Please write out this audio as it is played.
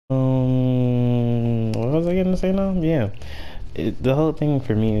was I gonna say now? Yeah. The whole thing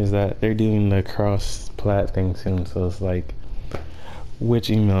for me is that they're doing the cross-plat thing soon, so it's like, which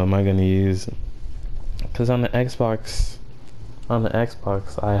email am I gonna use? Because on the Xbox,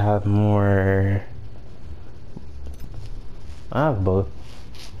 I have more. I have both,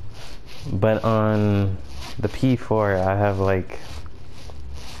 but on the P4, I have like.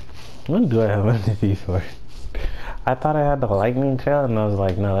 What do I have on the P4? I thought I had the lightning trail, and I was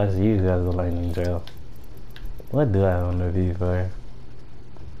like, no, that's you who has the lightning trail. What do I have on the P4?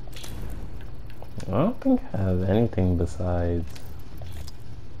 I don't think I have anything besides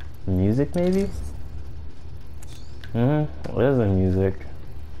music, maybe? What is the music?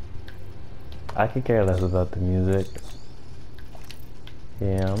 I could care less about the music.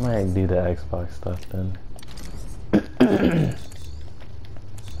 Yeah, I might do the Xbox stuff then.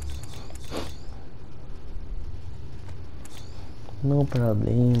 No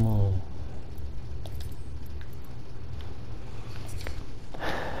problemo.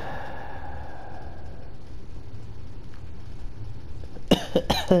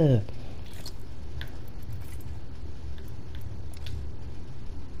 Okay.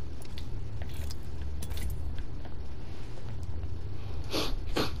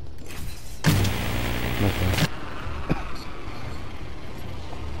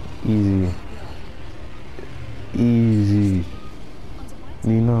 Easy. Easy.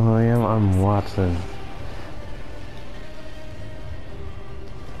 You know who I am? I'm Watson.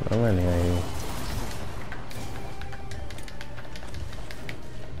 I'm running at you.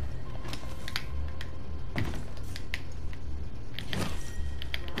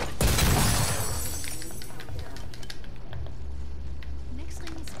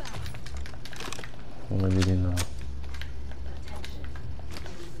 What did you know?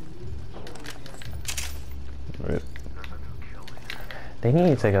 Rip. They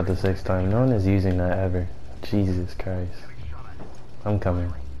need to take out the 6 time. No one is using that ever. Jesus Christ. I'm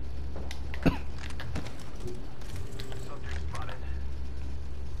coming.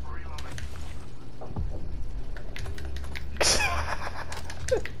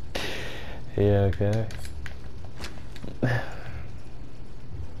 Yeah, okay.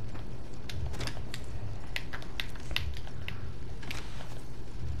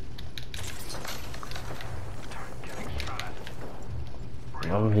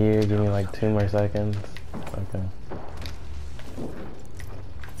 I'm here, give me like 2 more seconds. Okay.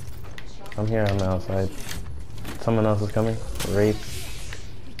 I'm here on the outside. Someone else is coming. Rape.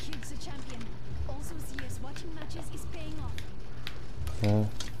 Hmm.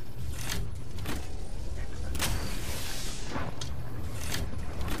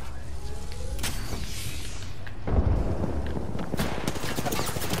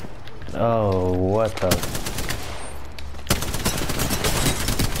 Oh, what the?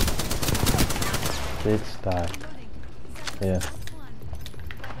 Bitch, die. Yeah.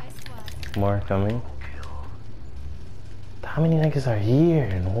 More coming. How many niggas are here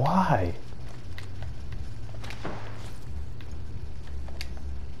and why?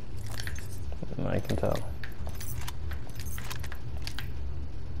 I can tell.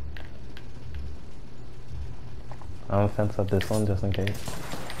 I'm gonna fence up this one just in case.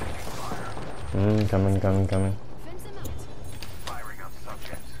 Coming.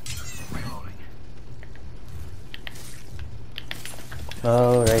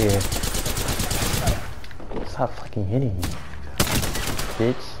 Oh, right here. Stop fucking hitting me.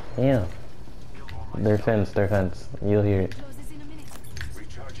 Bitch. Yeah. They're fenced. You'll hear it.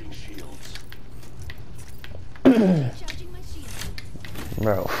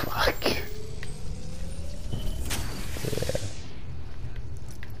 Bro, fuck.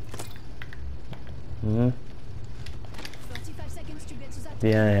 Yeah.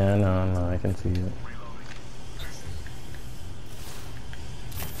 Yeah, I know, I can see it.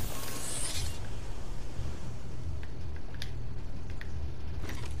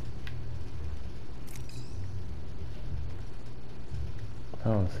 I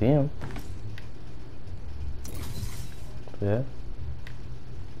don't see him. Yeah.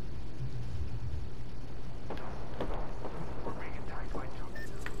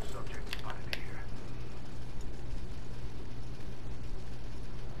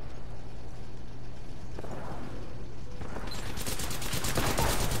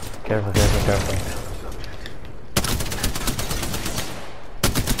 Careful.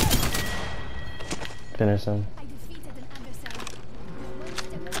 Finish him.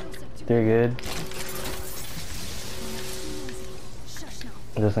 They're good.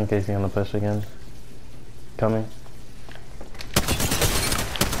 Just in case you're gonna push again. Coming.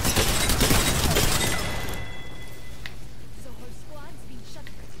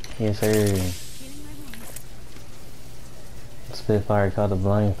 Yes, sir. Spitfire called a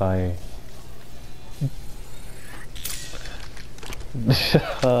blind fire.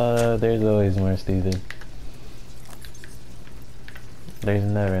 There's always more stupid. There's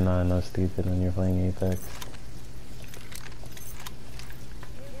never not enough stupid when you're playing Apex.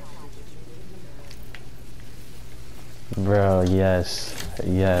 Bro, yes.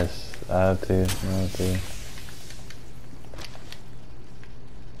 Yes. I have to. I have to.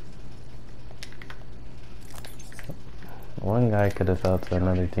 One guy could have fell to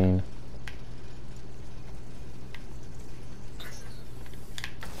another team.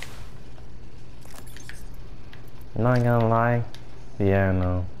 Not gonna lie. Yeah, I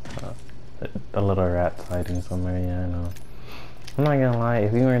know. A little rat's hiding somewhere, yeah, I know. I'm not gonna lie,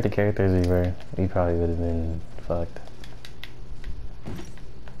 if we weren't the characters we were, we probably would have been fucked.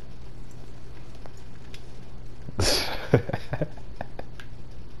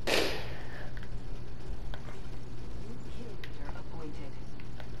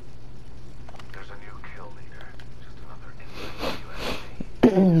 There's a new kill leader. Just another incident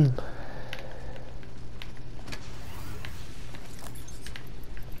USP.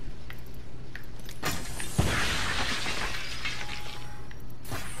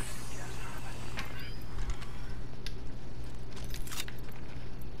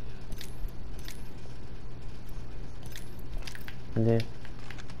 Yeah.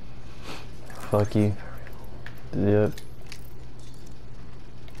 Fuck you. Yep.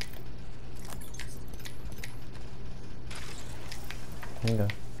 There you go.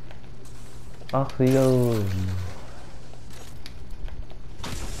 Off we go.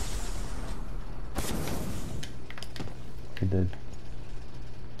 He did.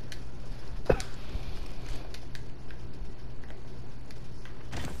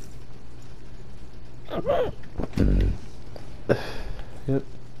 Yep.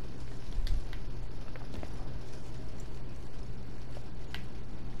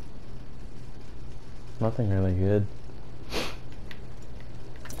 Nothing really good.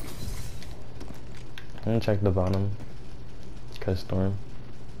 I'm gonna check the bottom. Cause storm.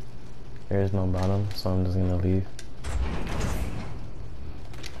 There is no bottom, so I'm just gonna leave.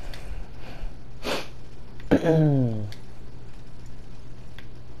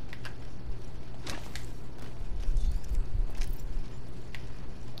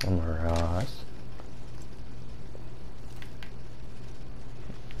 I'm a Ross.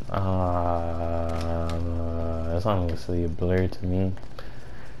 That's honestly a blur to me.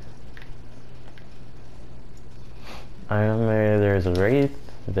 I remember there was a Wraith,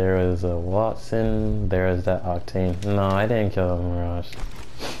 there was a Watson, there was that Octane. No, I didn't kill a Mirage.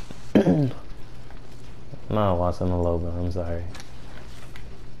 Not Watson, a Lobo, I'm sorry.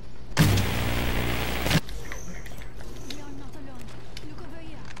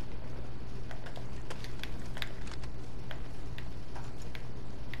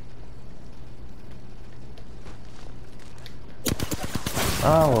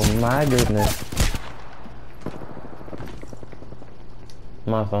 Oh my goodness.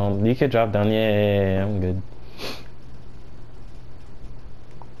 My phone. You could drop down. Yeah, I'm good.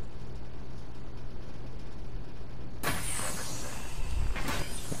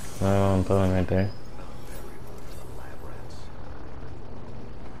 I'm pulling right there.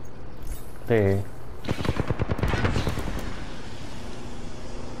 There.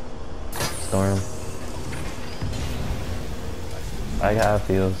 Storm. I got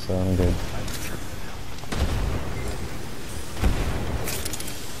feels, so I'm good.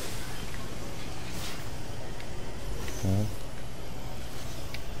 Hmm.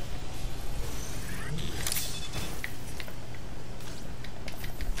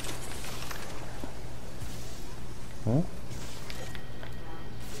 Hmm?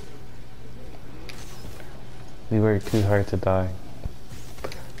 We work too hard to die.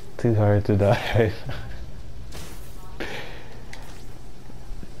 Too hard to die.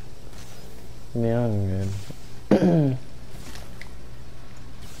 Yeah, I'm good.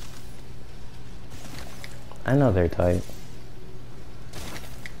 I know they're tight.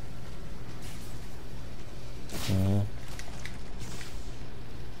 Mm.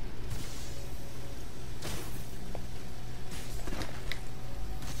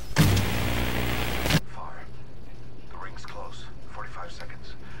 Far. The ring's close. 45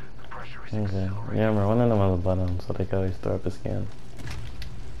 seconds. The pressure is Okay. accelerating. Yeah, we're one of them on the bottom, so they can always throw up a scan.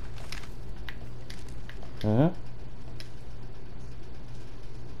 Mm-hmm.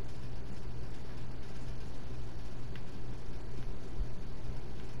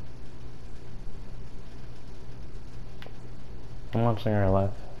 I'm watching our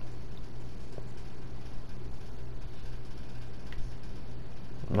left.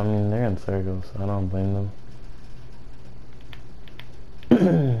 I mean, they're in circles, so I don't blame them.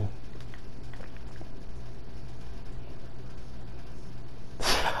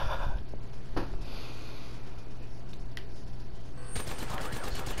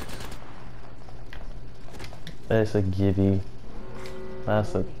 That's a giddy.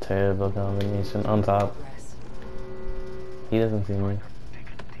 That's a terrible combination. On top. He doesn't see me.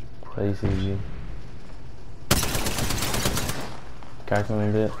 But he sees you. Crack him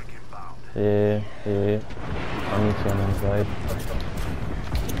a bit. Yeah, yeah. I'll meet you on the inside.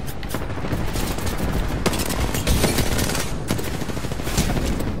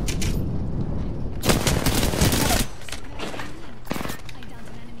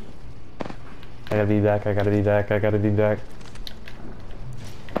 I gotta be back, I gotta be back, I gotta be back.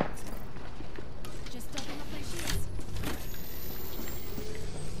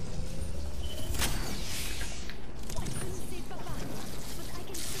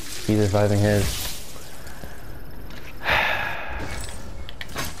 He's reviving his.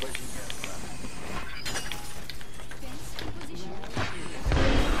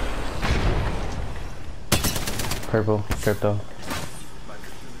 Purple, crypto.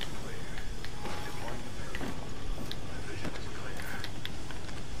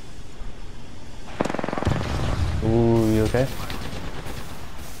 Ooh, you okay?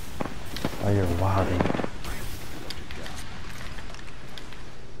 Oh, you're wilding.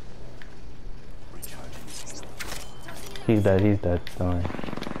 He's dead, don't worry.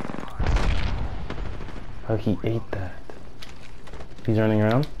 Oh, he ate that. He's running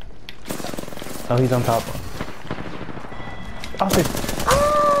around. Oh, he's on top. Oh,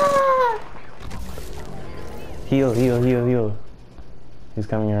 ah! Heal, heal, heal, heal. He's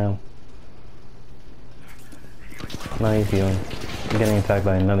coming around. No, he's healing. He's getting attacked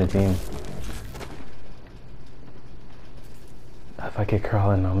by another team. If I could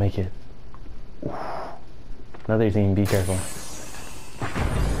crawl in, I'll make it. Another team, be careful.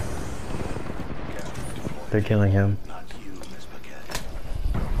 They're killing him.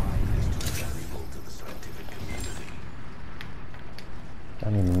 I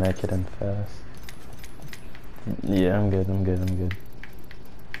need to make it in fast. Yeah, I'm good, I'm good, I'm good.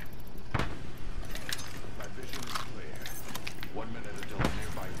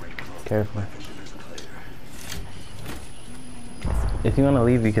 Careful. If you want to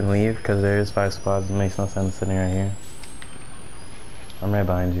leave, you can leave, because there is 5 squads. It makes no sense sitting right here. I'm right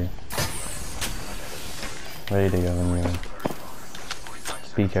behind you. Ready to go when you're in.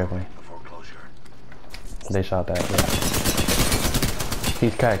 Be careful. They shot that, yeah.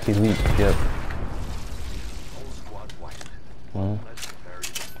 He's cracked, he's weak, yep.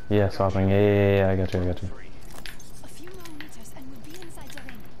 Yeah, swapping, yeah, I got you, I got you. A few more meters and we'll be inside the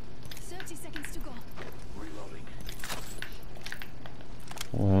ring. 30 seconds to go.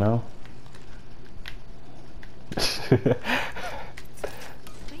 No?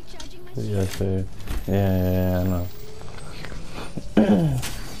 Recharging my Yes, sir. Yeah, I know.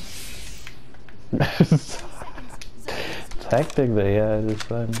 Tactic, but yeah, it's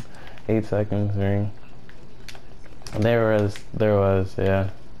fun. 8 seconds ring. There was, yeah.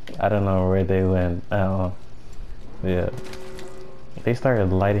 I don't know where they went at all. Yeah. They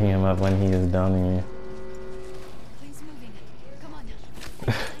started lighting him up when he was downing me. Things moving. Come on.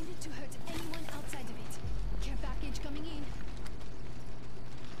 Designed to hurt anyone outside of it. Care package coming in.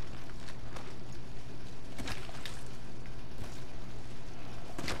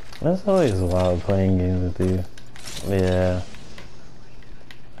 That's always wild playing games with you. Yeah.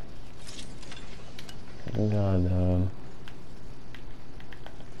 God damn.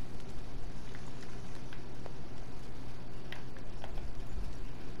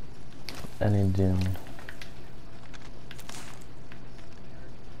 Any gym.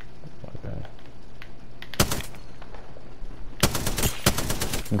 Okay.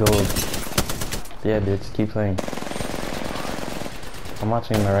 Gold. Yeah, dude, just keep playing. I'm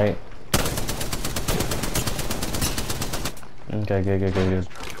watching on the right. Okay, good.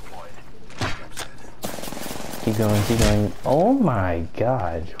 Keep going. Oh my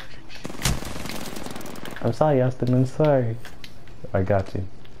god. I'm sorry, Austin, I'm sorry. I got you.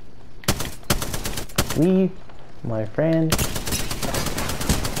 Leave, my friend.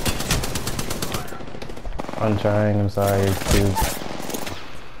 I'm trying, I'm sorry, dude.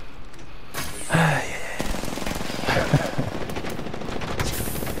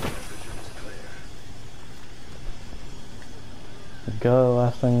 Go,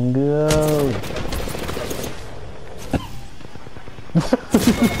 Austin, go!